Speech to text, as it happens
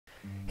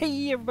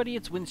Hey everybody,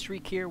 it's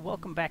Winstreak here.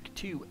 Welcome back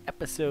to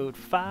episode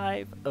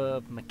 5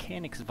 of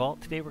Mechanics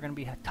Vault. Today we're going to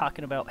be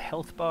talking about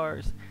health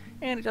bars,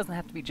 and it doesn't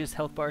have to be just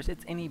health bars,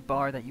 it's any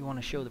bar that you want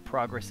to show the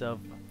progress of.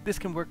 This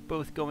can work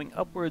both going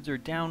upwards or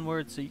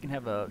downwards, so you can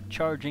have a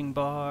charging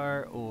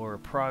bar or a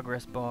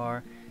progress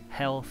bar,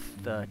 health,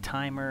 the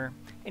timer,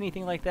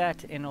 anything like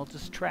that, and it'll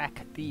just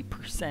track the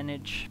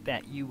percentage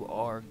that you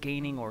are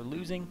gaining or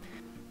losing.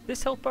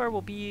 This health bar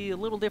will be a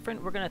little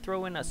different. We're going to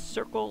throw in a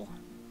circle,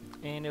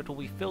 and it'll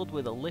be filled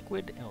with a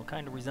liquid. It'll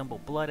kind of resemble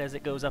blood as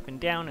it goes up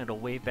and down. It'll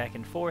wave back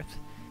and forth.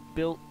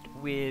 Built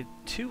with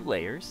 2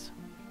 layers.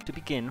 To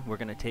begin, we're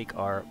going to take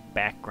our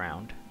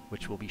background,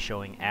 which will be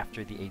showing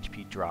after the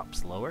HP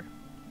drops lower,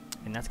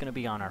 and that's going to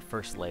be on our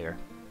first layer.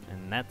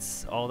 And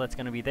that's all that's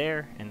going to be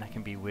there, and that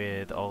can be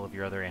with all of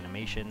your other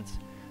animations.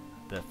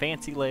 The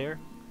fancy layer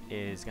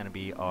is going to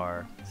be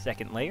our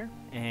second layer,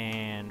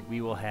 and we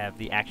will have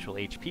the actual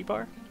HP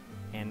bar,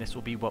 and this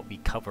will be what we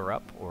cover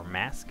up or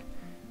mask.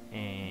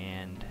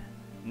 And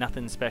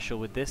nothing special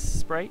with this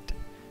sprite.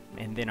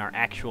 And then our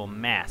actual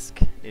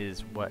mask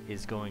is what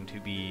is going to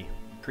be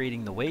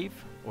creating the wave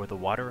or the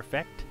water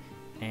effect,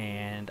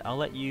 and I'll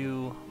let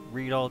you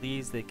read all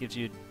these. That gives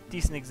you a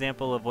decent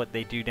example of what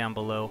they do down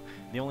below.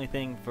 The only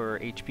thing for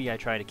HP, I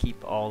try to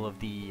keep all of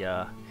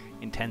the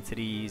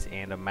intensities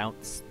and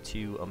amounts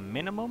to a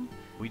minimum.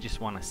 We just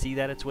want to see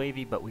that it's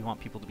wavy, but we want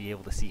people to be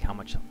able to see how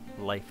much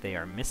life they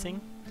are missing.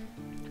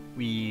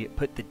 We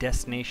put the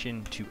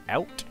destination to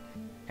out,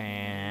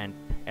 and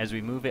as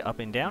we move it up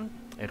and down,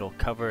 it'll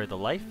cover the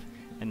life.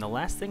 And the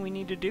last thing we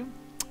need to do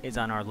is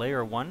on our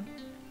layer 1,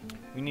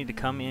 we need to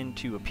come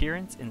into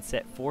appearance and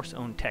set force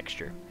own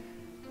texture,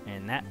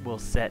 and that will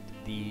set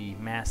the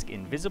mask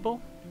invisible,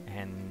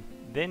 and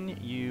then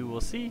you will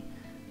see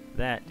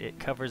that it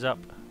covers up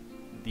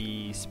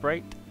the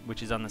sprite,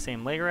 which is on the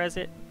same layer as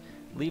it,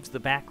 leaves the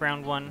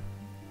background one,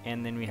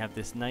 and then we have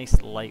this nice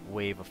light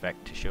wave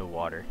effect to show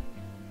water.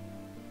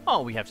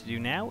 All we have to do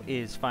now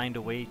is find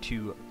a way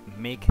to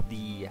make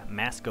the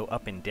mask go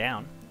up and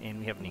down, and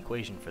we have an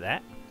equation for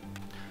that.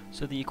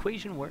 So the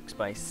equation works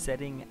by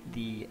setting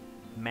the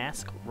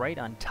mask right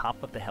on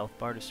top of the health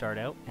bar to start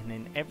out, and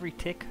then every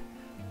tick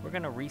we're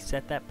going to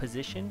reset that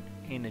position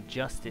and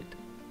adjust it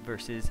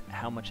versus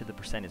how much of the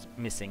percent is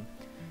missing.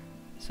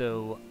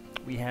 So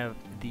we have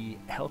the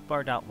health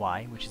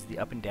bar.y, which is the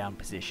up and down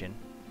position,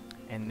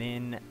 and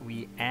then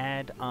we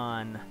add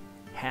on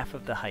half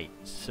of the height.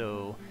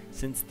 So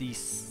since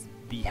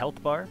the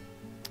health bar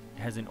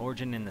has an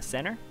origin in the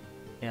center,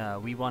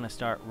 we want to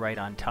start right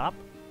on top,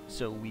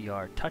 so we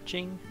are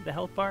touching the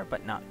health bar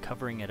but not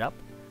covering it up.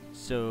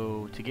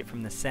 So to get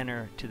from the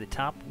center to the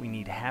top, we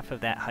need half of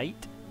that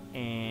height,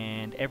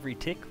 and every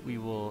tick we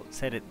will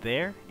set it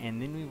there,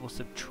 and then we will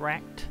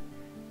subtract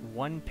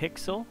 1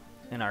 pixel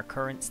in our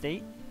current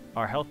state,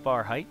 our health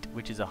bar height,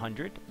 which is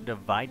 100,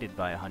 divided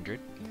by 100.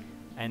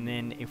 And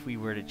then if we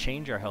were to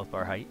change our health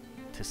bar height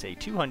to say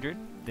 200,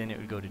 then it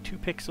would go to 2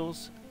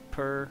 pixels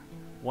per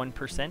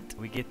 1%.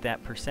 We get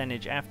that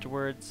percentage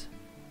afterwards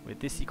with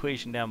this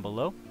equation down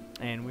below,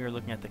 and we are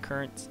looking at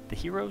the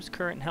hero's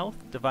current health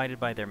divided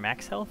by their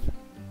max health.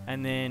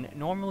 And then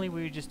normally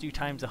we would just do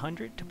times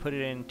 100 to put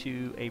it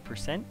into a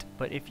percent,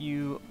 but if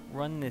you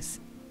run this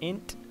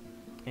int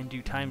and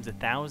do times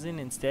 1,000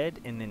 instead,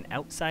 and then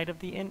outside of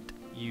the int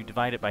you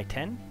divide it by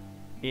 10,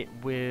 it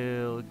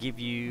will give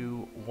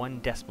you 1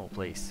 decimal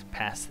place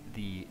past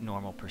the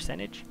normal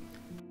percentage.